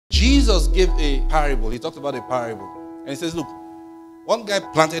Jesus gave a parable. He talked about a parable. And he says, look, one guy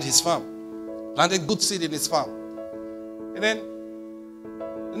planted his farm. Planted good seed in his farm. And then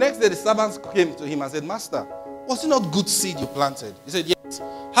the next day the servants came to him and said, Master, was it not good seed you planted? He said, yes.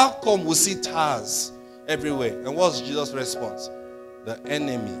 How come we see tares everywhere? And what's Jesus' response? The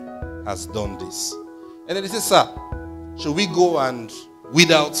enemy has done this. And then he says, sir, should we go and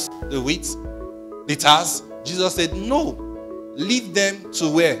weed out the wheat, the tares? Jesus said, no. Leave them to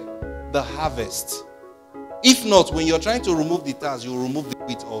where? The harvest. If not, when you're trying to remove the tares, you'll remove the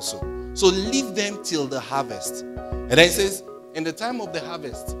wheat also. So leave them till the harvest. And then he says, in the time of the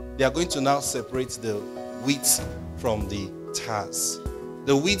harvest, they are going to now separate the wheat from the tares.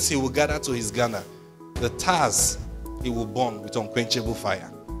 The wheat he will gather to his garner. The tares he will burn with unquenchable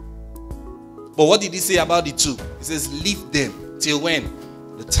fire. But what did he say about the two? He says, leave them till when?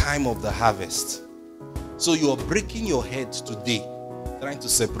 The time of the harvest. So you are breaking your head today trying to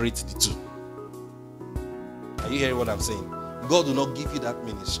separate the two. Are you hearing what I'm saying? God will not give you that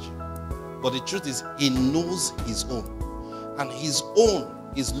ministry. But the truth is, he knows his own. And his own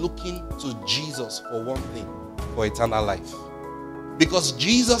is looking to Jesus for one thing, for eternal life. Because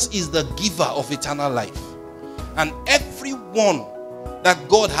Jesus is the giver of eternal life. And everyone that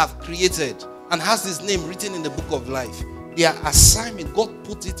God have created and has his name written in the book of life, their assignment, God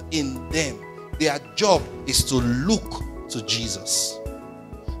put it in them. Their job is to look to Jesus.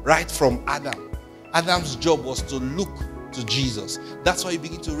 Right from Adam. Adam's job was to look to Jesus. That's why you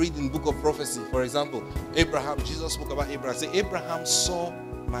begin to read in the book of prophecy. For example, Abraham, Jesus spoke about Abraham. Say, Abraham saw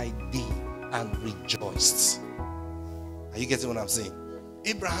my day and rejoiced. Are you getting what I'm saying?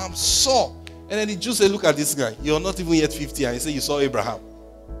 Abraham saw. And then the Jews say, look at this guy. You're not even yet 50 and you say you saw Abraham.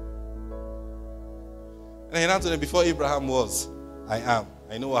 And he answered them, before Abraham was, I am.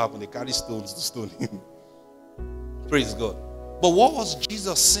 I know what happened. They carry stones to stone him. Praise God. But what was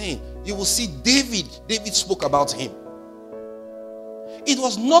Jesus saying? You will see David. David spoke about him. It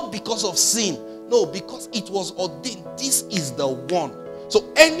was not because of sin. No, because it was ordained. This is the one.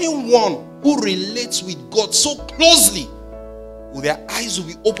 So anyone who relates with God so closely, their eyes will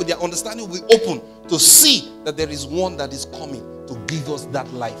be open, their understanding will be open to see that there is one that is coming to give us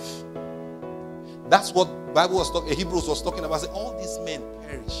that life. That's what Bible was talking, Hebrews was talking about. Say, all these men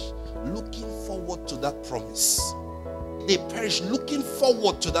perish looking forward to that promise. They perished looking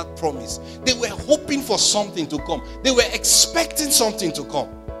forward to that promise. They were hoping for something to come. They were expecting something to come.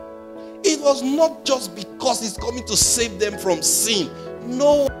 It was not just because it's coming to save them from sin.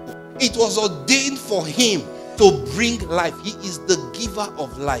 No, it was ordained for him to bring life. He is the giver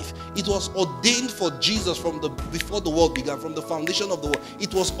of life. It was ordained for Jesus before the world began, from the foundation of the world.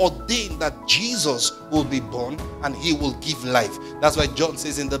 It was ordained that Jesus will be born and he will give life. That's why John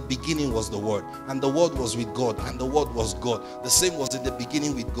says, in the beginning was the Word, and the Word was with God, and the Word was God. The same was in the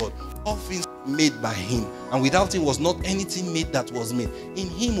beginning with God. All things made by him, and without him was not anything made that was made. In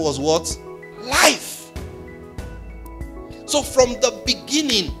him was what? Life. So from the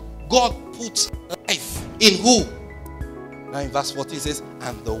beginning, God put life in who? Now in verse 14 it says,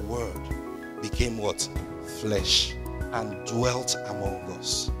 and the Word became what? Flesh, and dwelt among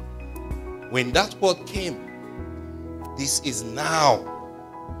us. When that word came, this is now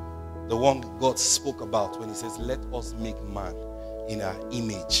the one God spoke about when he says, let us make man in our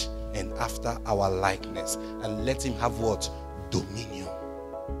image and after our likeness, and let him have what? Dominion.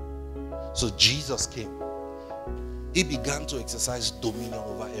 So Jesus came. He began to exercise dominion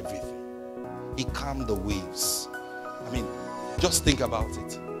over everything. He calmed the waves. I mean, just think about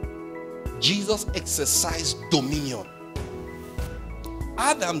it. Jesus exercised dominion.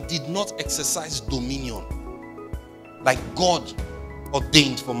 Adam did not exercise dominion like God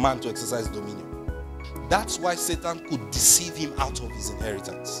ordained for man to exercise dominion. That's why Satan could deceive him out of his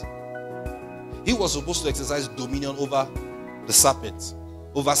inheritance. He was supposed to exercise dominion over the serpent,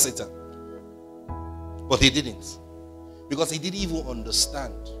 over Satan. But he didn't. Because he didn't even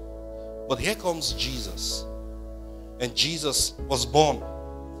understand. But here comes Jesus. And Jesus was born.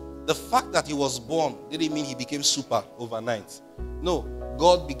 The fact that he was born didn't mean he became super overnight. No,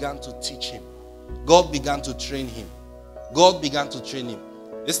 God began to teach him. God began to train him. God began to train him.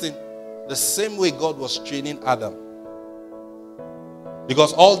 Listen, the same way God was training Adam.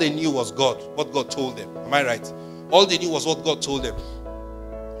 Because all they knew was God, what God told them. Am I right? All they knew was what God told them.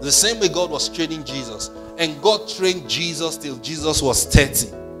 The same way God was training Jesus. And God trained Jesus till Jesus was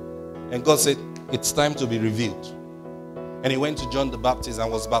 30. And God said, it's time to be revealed. And he went to John the Baptist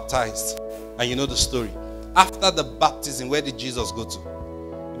and was baptized. And you know the story. After the baptism, where did Jesus go to?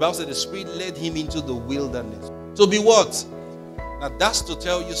 The Bible said the Spirit led him into the wilderness. To be what? Now that's to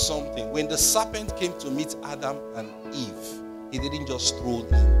tell you something. When the serpent came to meet Adam and Eve, he didn't just stroll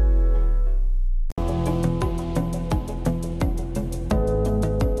in.